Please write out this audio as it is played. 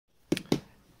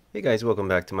Hey guys, welcome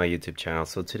back to my YouTube channel.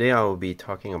 So today I will be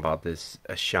talking about this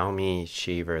Xiaomi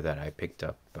shaver that I picked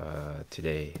up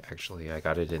today. Actually, I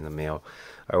got it in the mail.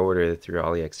 I ordered it through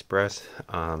AliExpress.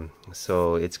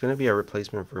 So it's going to be a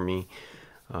replacement for me.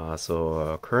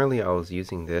 Currently I was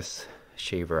using this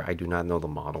shaver. I do not know the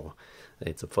model.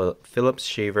 It's a Philips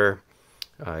shaver.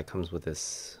 It comes with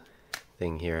this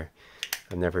thing here.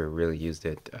 I've never really used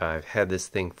it. I've had this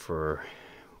thing for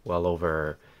well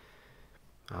over,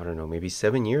 I don't know, maybe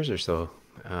 7 years or so.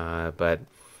 But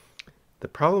the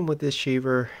problem with this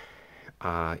shaver,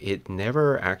 it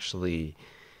never actually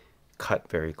cut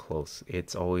very close.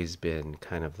 It's always been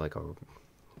kind of like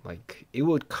it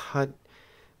would cut,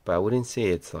 but I wouldn't say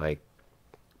it's like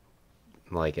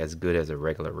as good as a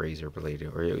regular razor blade,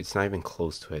 or it's not even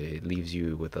close to it. It leaves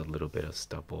you with a little bit of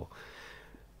stubble.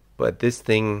 But this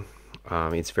thing,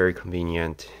 it's very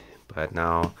convenient. But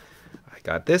now I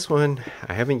got this one.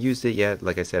 I haven't used it yet.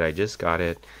 Like I said, I just got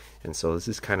it. And so this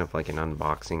is kind of like an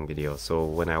unboxing video. So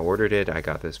when I ordered it, I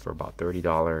got this for about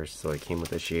 $30. So it came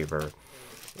with a shaver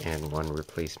and one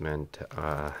replacement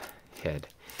head.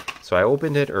 So I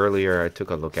opened it earlier. I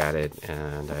took a look at it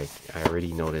and I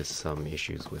already noticed some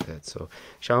issues with it. So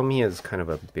Xiaomi is kind of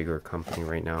a bigger company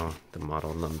right now. The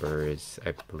model number is,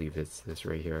 I believe it's this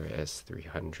right here,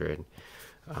 S300.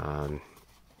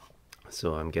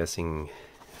 So I'm guessing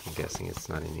it's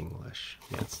not in English.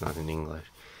 Yeah, it's not in English.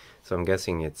 So I'm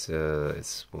guessing it's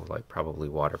like probably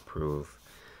waterproof.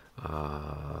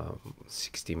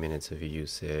 60 minutes of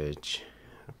usage,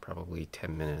 probably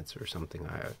 10 minutes or something.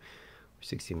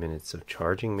 60 minutes of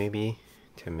charging, maybe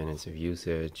 10 minutes of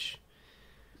usage.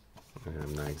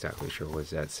 I'm not exactly sure what does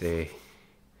that say.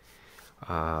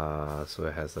 So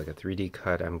it has like a 3D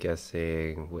cut, I'm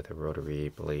guessing, with a rotary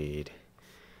blade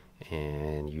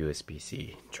and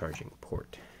USB-C charging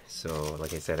port. So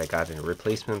like I said, I got a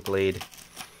replacement blade.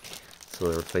 So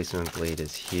the replacement blade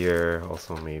is here,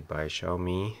 also made by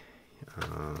Xiaomi.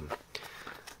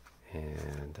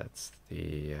 And that's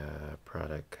the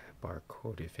product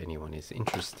barcode if anyone is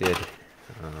interested.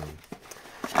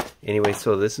 Anyway,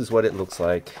 so this is what it looks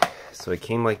like. So it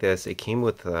came like this. It came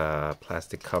with a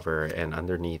plastic cover, and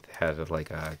underneath had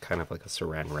like a kind of like a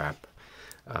saran wrap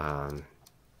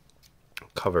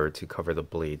cover to cover the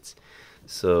blades.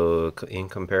 So in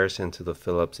comparison to the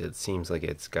Philips, it seems like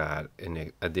it's got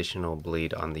an additional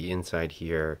blade on the inside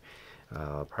here,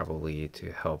 probably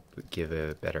to help give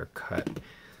a better cut.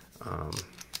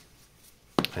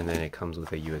 And then it comes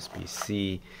with a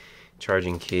USB-C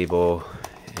charging cable,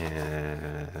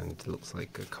 and it looks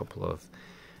like a couple of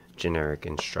generic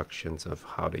instructions of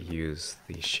how to use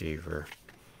the shaver.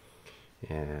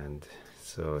 And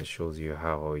so it shows you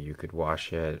how you could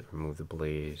wash it, remove the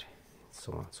blade,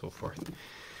 so on and so forth.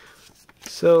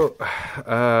 So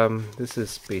this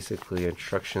is basically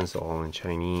instructions all in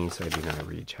Chinese. I do not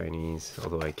read Chinese,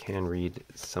 although I can read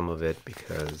some of it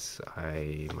because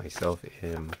I myself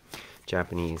am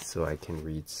Japanese, so I can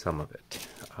read some of it.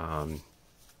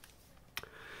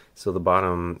 So the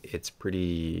bottom, it's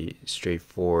pretty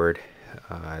straightforward.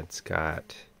 It's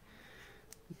got,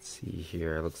 let's see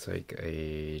here, it looks like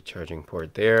a charging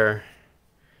port there.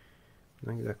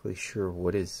 I'm not exactly sure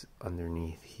what is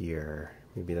underneath here.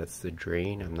 Maybe that's the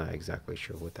drain. I'm not exactly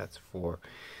sure what that's for.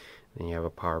 Then you have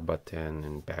a power button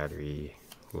and battery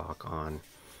lock on.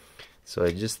 So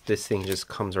this thing just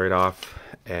comes right off.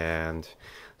 And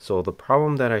so the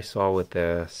problem that I saw with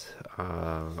this,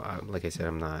 like I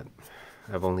said,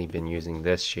 I've only been using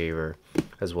this shaver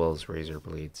as well as razor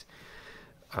blades.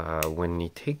 When you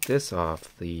take this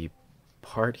off, the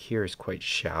part here is quite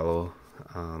shallow.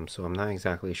 So I'm not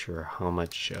exactly sure how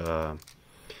much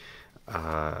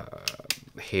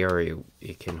hair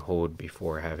it can hold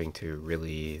before having to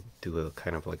really do a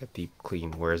kind of like a deep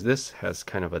clean, whereas this has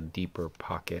kind of a deeper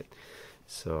pocket,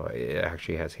 so it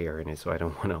actually has hair in it, so I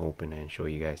don't want to open it and show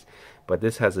you guys, but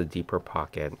this has a deeper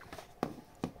pocket,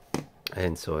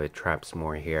 and so it traps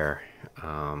more hair.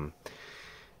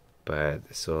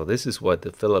 But so this is what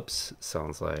the Philips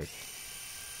sounds like.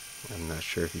 I'm not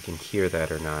sure if you can hear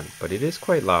that or not, but it is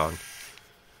quite loud.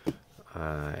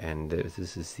 And this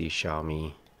is the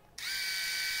Xiaomi,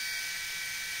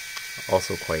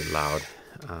 also quite loud.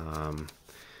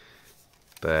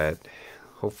 But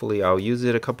hopefully I'll use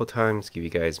it a couple times, give you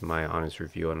guys my honest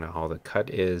review on how the cut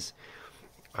is,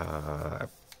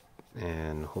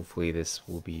 and hopefully this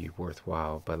will be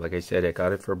worthwhile. But like I said, I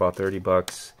got it for about 30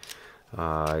 bucks.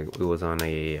 It was on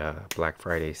a Black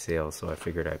Friday sale, so I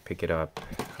figured I'd pick it up.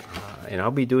 And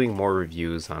I'll be doing more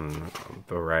reviews on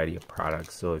a variety of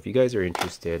products, so if you guys are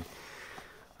interested,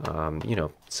 you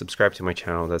know, subscribe to my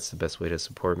channel. That's the best way to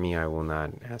support me. I will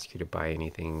not ask you to buy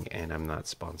anything, and I'm not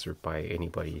sponsored by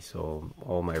anybody, so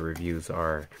all my reviews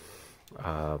are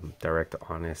direct,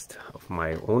 honest, of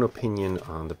my own opinion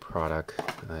on the product.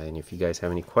 And if you guys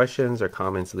have any questions or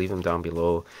comments, leave them down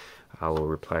below. I will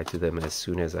reply to them as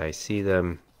soon as I see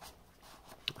them.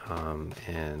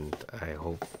 And I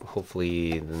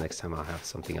hopefully the next time I'll have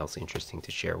something else interesting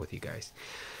to share with you guys.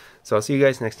 So I'll see you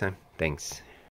guys next time. Thanks.